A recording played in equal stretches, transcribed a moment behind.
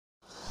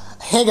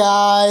Hey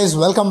guys,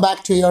 welcome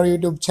back to your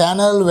YouTube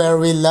channel where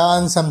we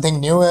learn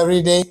something new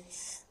every day.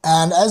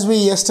 And as we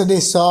yesterday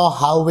saw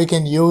how we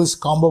can use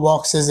combo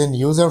boxes in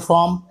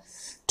Userform,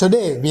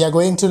 today we are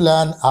going to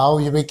learn how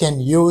we can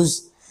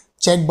use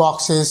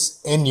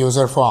checkboxes in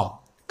Userform.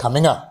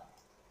 Coming up.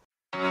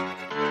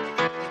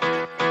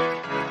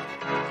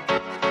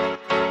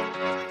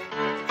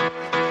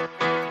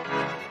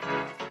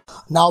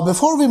 Now,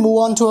 before we move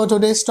on to our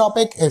today's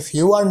topic, if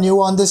you are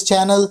new on this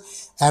channel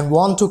and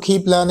want to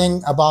keep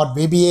learning about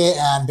VBA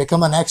and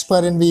become an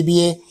expert in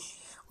VBA,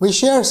 we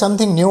share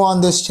something new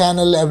on this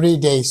channel every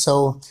day,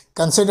 so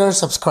consider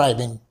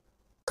subscribing.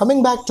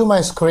 Coming back to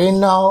my screen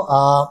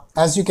now,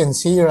 as you can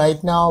see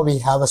right now, we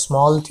have a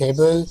small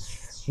table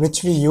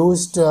which we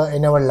used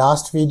in our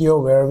last video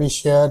where we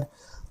shared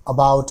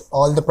about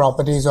all the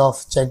properties of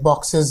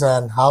checkboxes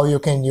and how you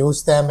can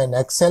use them in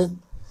Excel.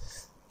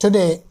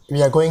 Today,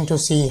 we are going to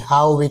see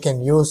how we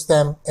can use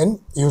them in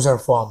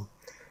Userform.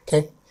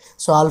 Okay,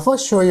 so I'll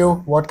first show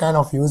you what kind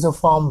of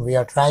Userform we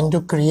are trying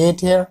to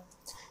create here.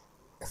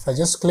 If I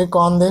just click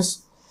on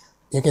this,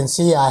 you can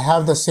see I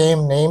have the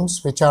same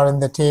names which are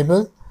in the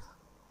table,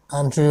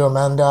 Andrew,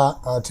 Amanda,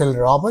 till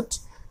Robert,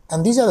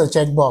 and these are the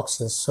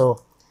checkboxes.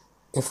 So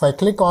if I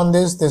click on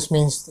this, this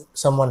means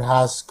someone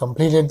has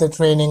completed the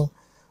training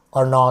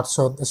or not.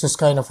 So this is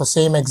kind of a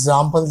same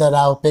example that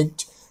I've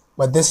picked,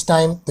 but this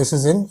time this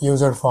is in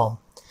Userform.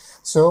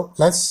 So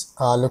let's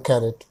look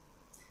at it.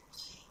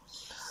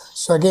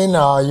 So again,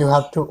 you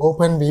have to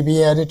open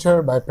VBA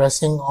editor by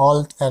pressing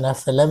Alt and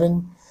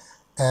F11,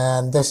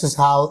 and this is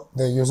how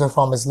the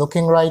Userform is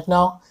looking right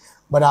now.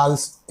 But I'll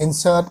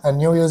insert a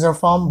new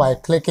Userform by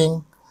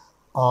clicking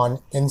on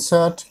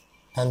Insert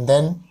and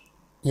then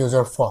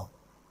Userform.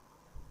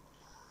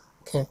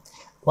 Okay.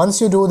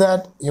 Once you do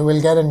that, you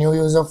will get a new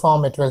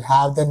Userform. It will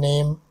have the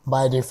name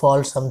by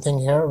default something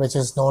here which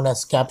is known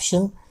as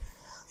caption.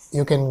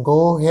 You can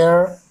go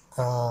here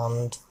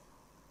and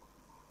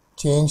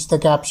change the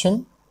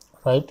caption,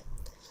 right?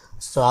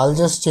 So I'll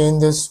just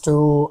change this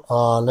to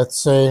let's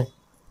say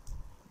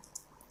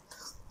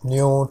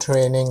new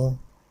training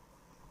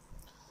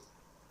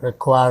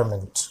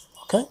requirement.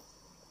 Okay,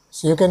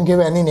 so you can give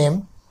any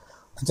name,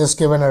 just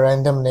given a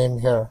random name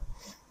here.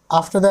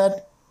 After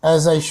that,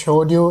 as I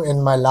showed you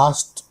in my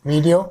last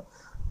video,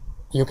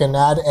 you can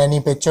add any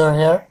picture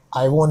here.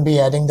 I won't be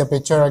adding the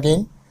picture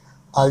again.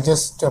 I'll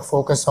just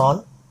focus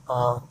on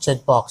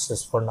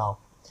checkboxes for now.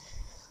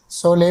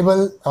 So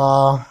label,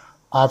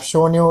 I've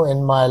shown you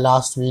in my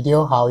last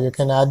video how you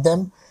can add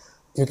them.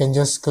 You can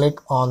just click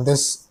on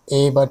this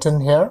A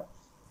button here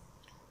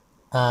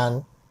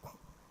and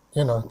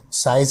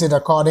size it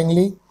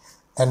accordingly.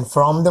 And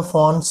from the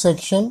font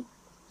section,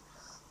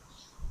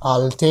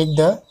 I'll take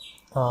the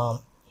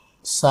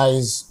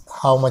size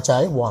how much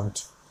I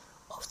want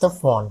of the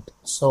font.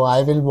 So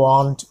I will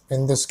want,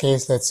 in this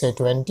case, let's say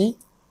 20,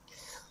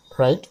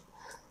 right?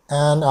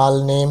 And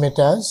I'll name it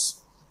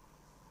as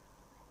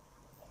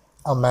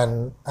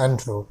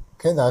Andrew.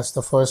 Okay, that's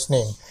the first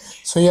name.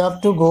 So you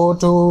have to go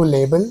to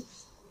label,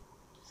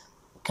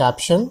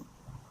 caption,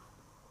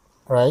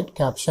 right?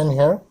 Caption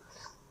here,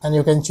 and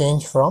you can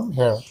change from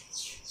here.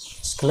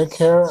 Just click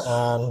here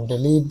and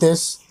delete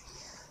this.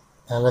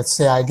 And let's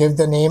say I give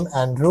the name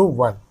Andrew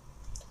 1.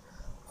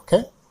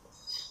 Okay,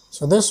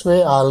 so this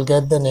way I'll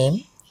get the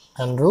name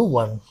Andrew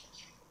 1.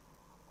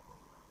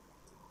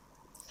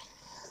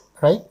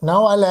 Right,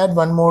 now I'll add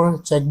one more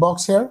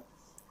checkbox here,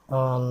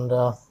 and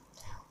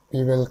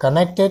we will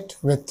connect it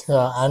with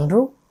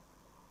Andrew.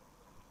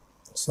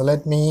 So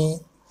let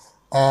me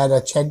add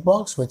a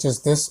checkbox, which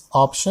is this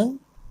option,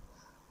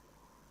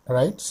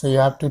 right? So you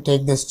have to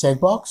take this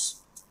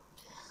checkbox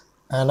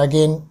and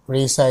again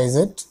resize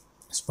it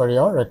as per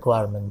your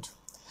requirement.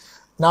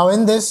 Now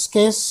in this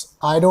case,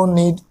 I don't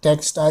need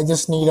text, I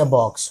just need a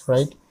box,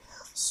 right?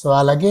 So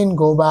I'll again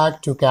go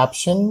back to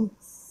caption,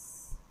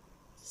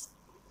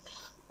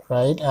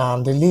 right,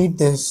 and delete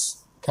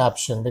this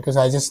caption because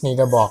I just need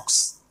a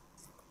box,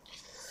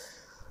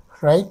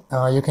 right?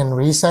 You can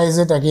resize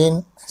it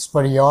again as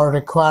per your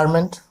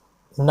requirement.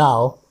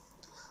 Now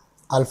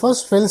I'll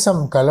first fill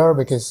some color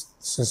because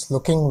this is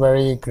looking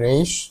very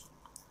grayish.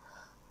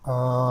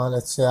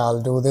 Let's say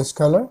I'll do this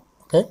color.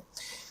 Okay,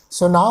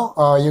 so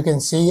now you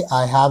can see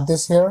I have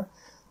this here,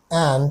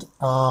 and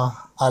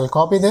I'll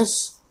copy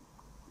this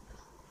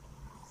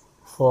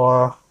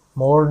for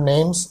more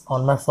names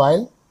on my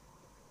file,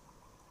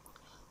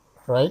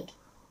 right?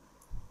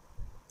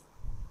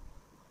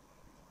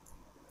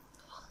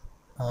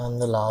 And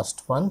the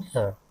last one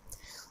here.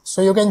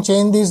 So you can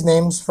change these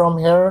names from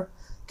here.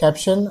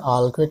 Caption,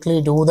 I'll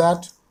quickly do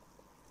that.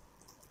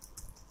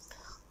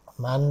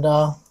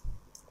 Amanda,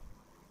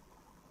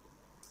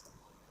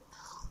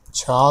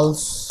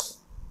 Charles,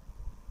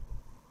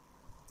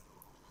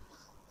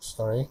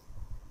 sorry,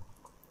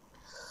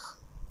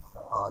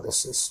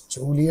 this is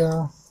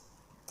Julia,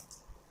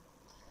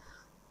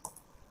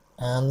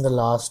 and the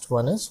last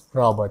one is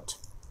Robert,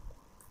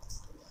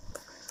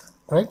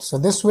 right? So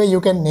this way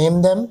you can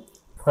name them,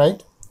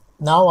 right?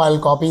 Now I'll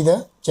copy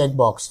the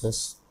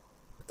checkboxes.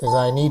 because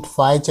I need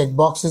 5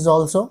 checkboxes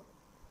also,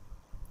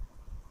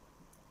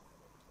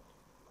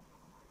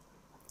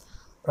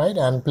 right,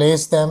 and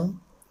place them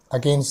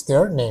against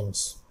their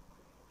names,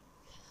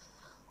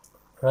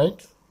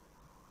 right.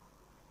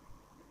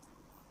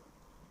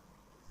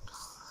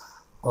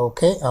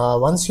 Okay,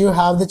 once you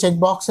have the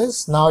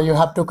checkboxes, now you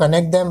have to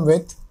connect them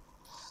with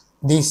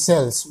these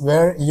cells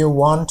where you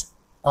want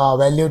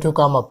value to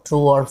come up,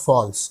 true or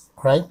false,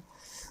 right.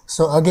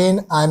 So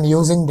again, I'm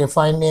using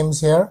define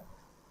names here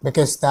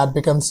because that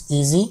becomes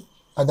easy.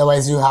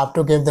 Otherwise you have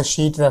to give the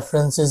sheet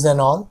references and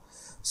all,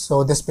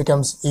 so this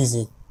becomes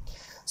easy.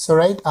 So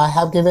right, I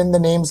have given the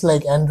names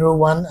like Andrew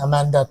 1,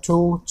 Amanda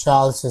 2,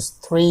 Charles is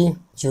 3,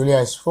 Julia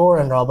is 4,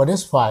 and Robert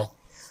is 5.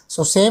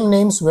 So same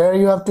names where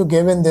you have to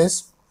give in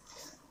this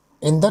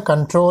in the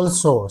control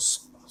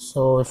source.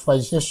 So if I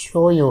just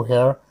show you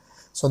here,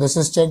 so this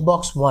is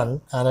checkbox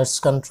 1 and its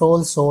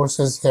control source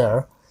is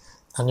here,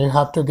 and you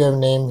have to give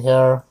name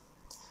here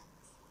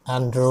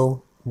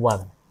Andrew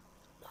 1,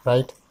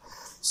 right.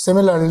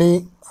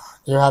 Similarly,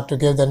 you have to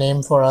give the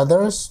name for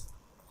others.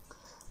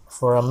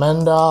 For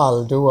Amanda,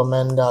 I'll do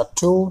Amanda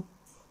 2.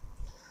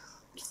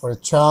 For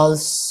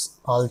Charles,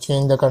 I'll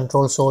change the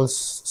control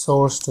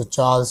source to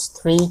Charles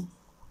 3.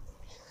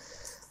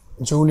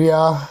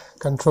 Julia,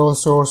 control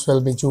source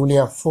will be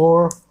Julia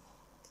 4.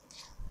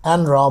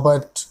 And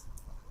Robert,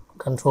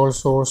 control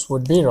source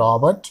would be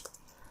Robert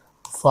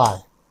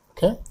 5.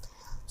 Okay,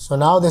 so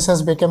now this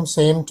has become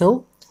same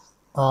to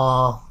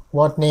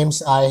what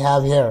names I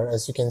have here.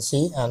 As you can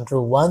see,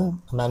 Andrew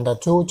 1, Amanda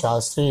 2,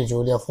 Charles 3,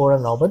 Julia 4,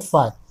 and Robert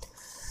 5.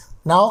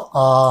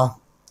 Now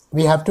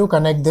we have to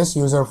connect this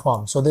user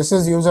form. So this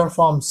is user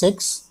form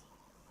 6,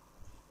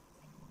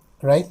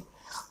 right.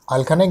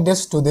 I'll connect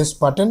this to this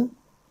button.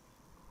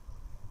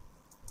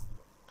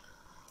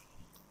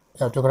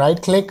 You have to right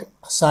click,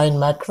 assign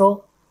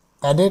macro,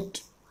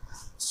 edit.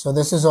 So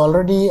this is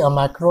already a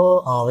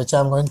macro which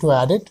I'm going to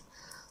add it.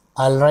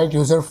 I'll write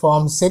user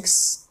form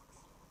 6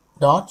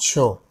 dot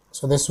show.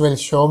 So this will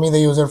show me the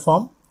user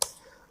form,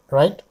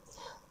 right.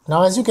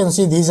 Now as you can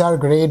see, these are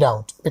grayed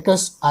out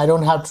because I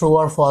don't have true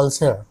or false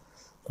here.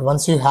 But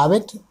once you have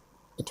it,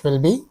 it will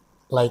be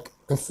like,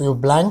 if you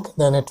blank,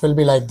 then it will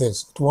be like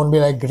this. It won't be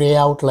like gray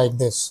out like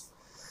this.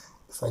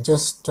 If I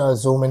just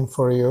zoom in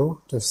for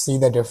you to see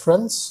the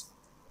difference,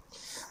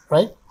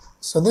 right.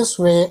 So this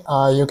way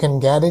you can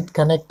get it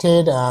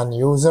connected and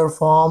user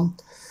form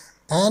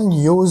and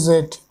use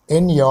it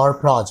in your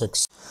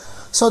projects.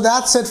 So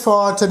that's it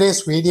for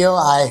today's video.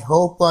 I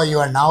hope you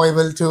are now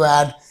able to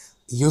add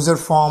user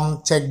form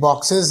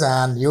checkboxes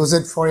and use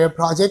it for your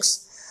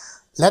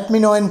projects. Let me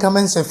know in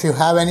comments if you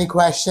have any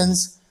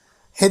questions.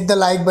 Hit the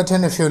like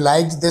button if you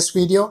liked this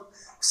video.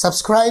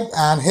 Subscribe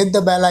and hit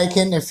the bell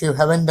icon if you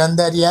haven't done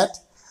that yet.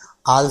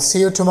 I'll see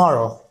you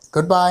tomorrow.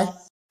 Goodbye.